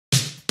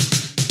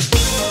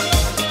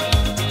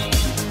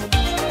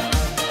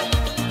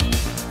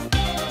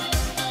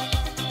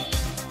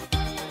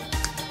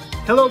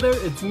Hello there,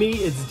 it's me,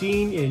 it's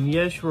Dean, and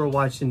yes, you're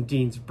watching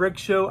Dean's Brick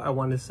Show. I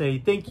want to say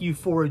thank you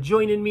for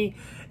joining me,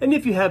 and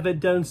if you haven't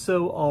done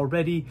so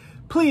already,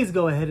 please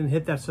go ahead and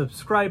hit that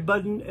subscribe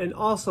button and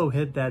also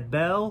hit that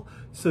bell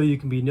so you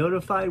can be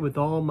notified with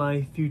all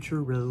my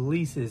future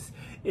releases.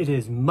 It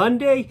is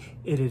Monday,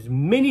 it is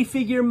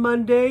Minifigure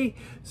Monday,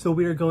 so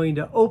we are going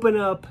to open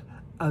up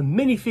a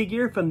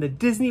minifigure from the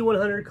Disney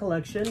 100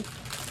 collection.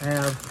 I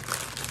have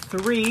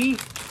 3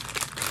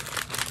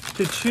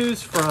 to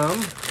choose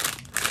from.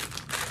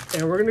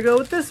 And we're gonna go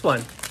with this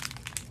one,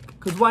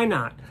 because why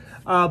not?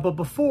 But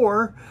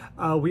before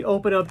we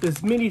open up this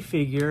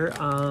minifigure,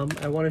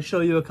 I want to show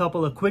you a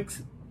couple of quick,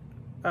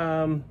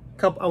 I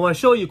want to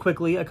show you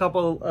quickly a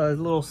couple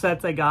little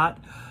sets I got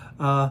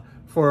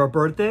for a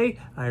birthday.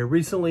 I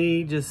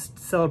recently just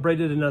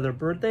celebrated another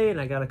birthday, and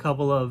I got a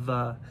couple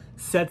of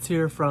sets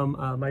here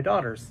from my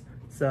daughters.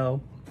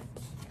 So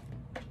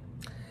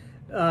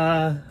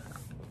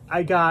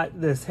I got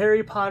this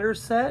Harry Potter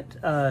set,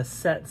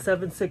 set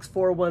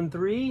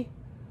 76413,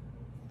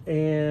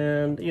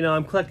 and you know,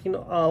 I'm collecting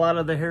a lot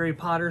of the Harry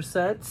Potter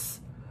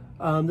sets.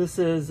 This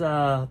is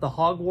the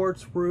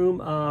Hogwarts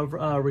room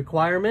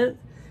requirement,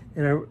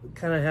 and it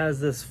kind of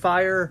has this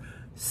fire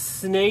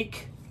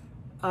snake,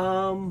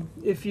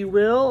 if you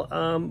will.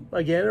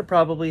 Again, it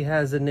probably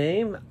has a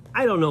name.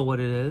 I don't know what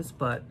it is,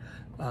 but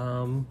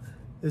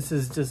this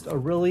is just a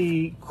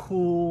really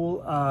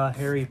cool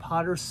Harry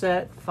Potter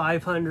set,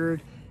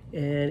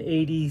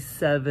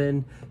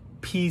 587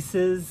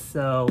 pieces,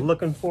 so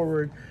looking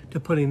forward to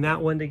putting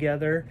that one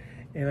together.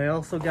 And I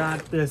also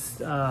got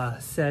this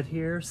set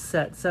here,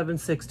 set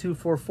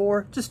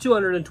 76244, just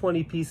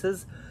 220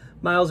 pieces,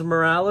 Miles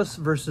Morales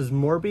versus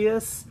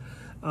Morbius.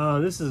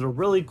 This is a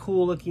really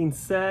cool looking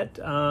set.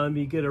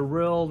 You get a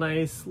real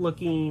nice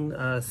looking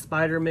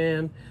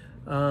Spider-Man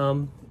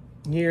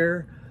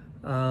here.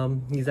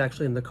 He's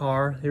actually in the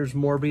car. Here's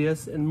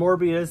Morbius, and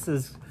Morbius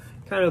is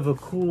kind of a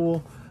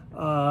cool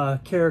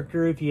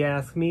character, if you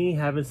ask me.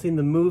 Haven't seen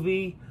the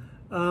movie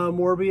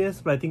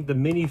Morbius, but I think the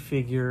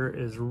minifigure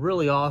is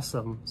really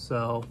awesome.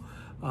 So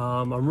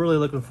I'm really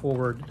looking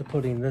forward to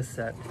putting this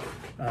set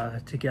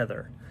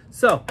together.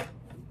 So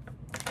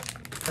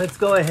let's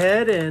go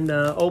ahead and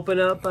open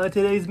up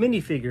today's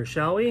minifigure,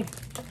 shall we?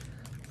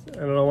 I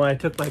don't know why I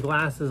took my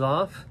glasses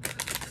off.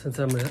 Since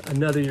I'm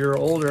another year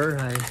older,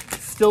 I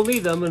still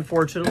need them,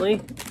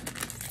 unfortunately.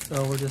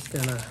 So we're just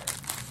gonna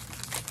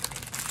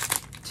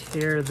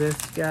tear this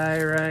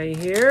guy right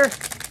here.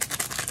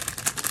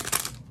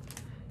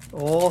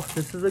 Oh,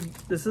 this is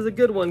a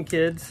good one,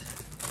 kids.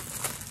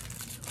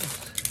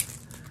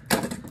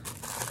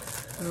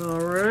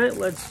 All right,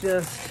 let's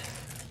just,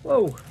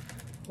 whoa,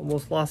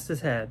 almost lost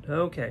his head.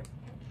 Okay.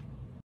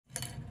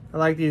 I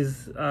like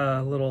these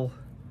little,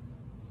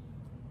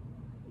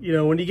 you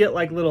know, when you get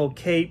like little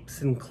capes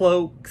and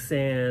cloaks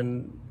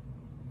and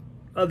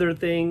other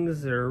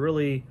things, they're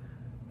really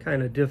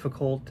kind of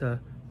difficult to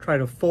try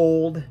to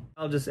fold.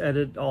 I'll just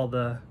edit all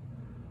the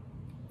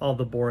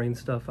boring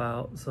stuff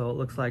out, so it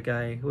looks like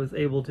I was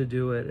able to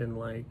do it in,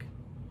 like,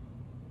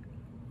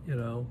 you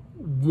know,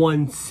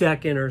 1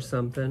 second or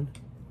something.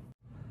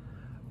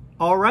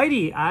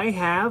 Alrighty, I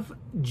have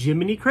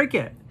Jiminy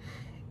Cricket.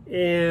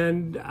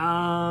 And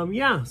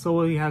yeah,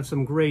 so we have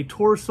some gray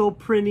torso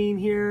printing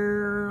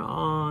here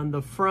on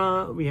the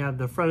front. We have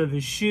the front of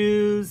his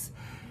shoes,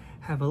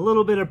 have a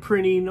little bit of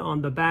printing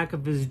on the back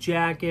of his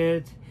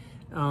jacket.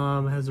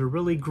 Has a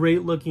really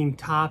great looking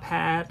top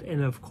hat,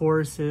 and of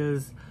course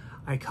his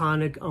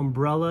iconic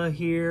umbrella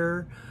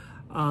here.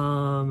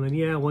 And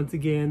yeah, once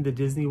again, the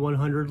Disney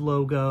 100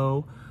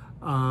 logo.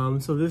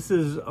 So this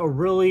is a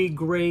really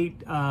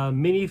great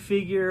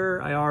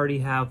minifigure. I already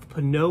have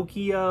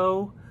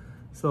Pinocchio,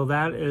 so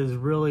that is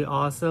really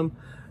awesome.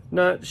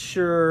 Not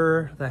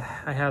sure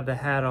that I have the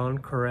hat on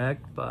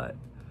correct, but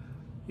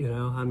you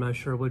know, I'm not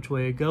sure which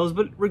way it goes,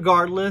 but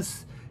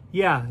regardless,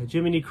 yeah,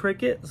 Jiminy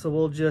Cricket. So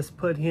we'll just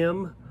put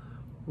him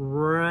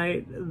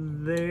right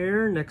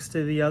there next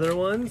to the other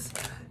ones.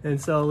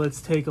 And so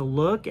let's take a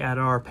look at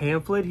our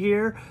pamphlet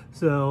here.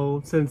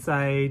 So since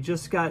I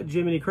just got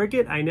Jiminy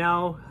Cricket, I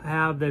now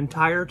have the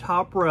entire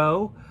top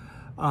row.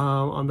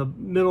 On the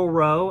middle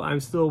row, I'm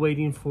still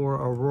waiting for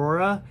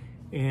Aurora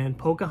and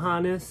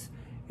Pocahontas.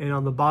 And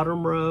on the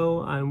bottom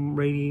row, I'm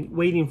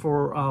waiting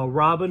for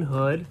Robin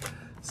Hood.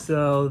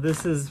 So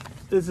this is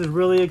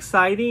really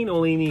exciting.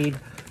 Only need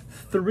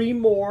 3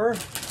 more.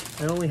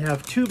 I only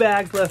have 2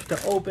 bags left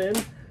to open,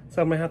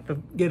 so I'm gonna have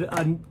to get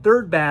a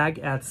 3rd bag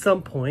at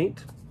some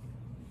point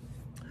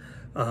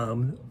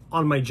on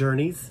my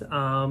journeys.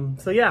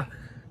 So yeah,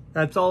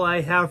 that's all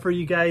I have for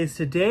you guys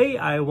today.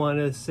 I want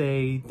to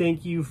say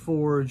thank you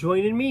for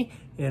joining me,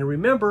 and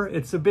remember,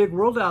 it's a big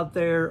world out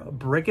there.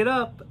 Brick it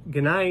up.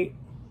 Good night.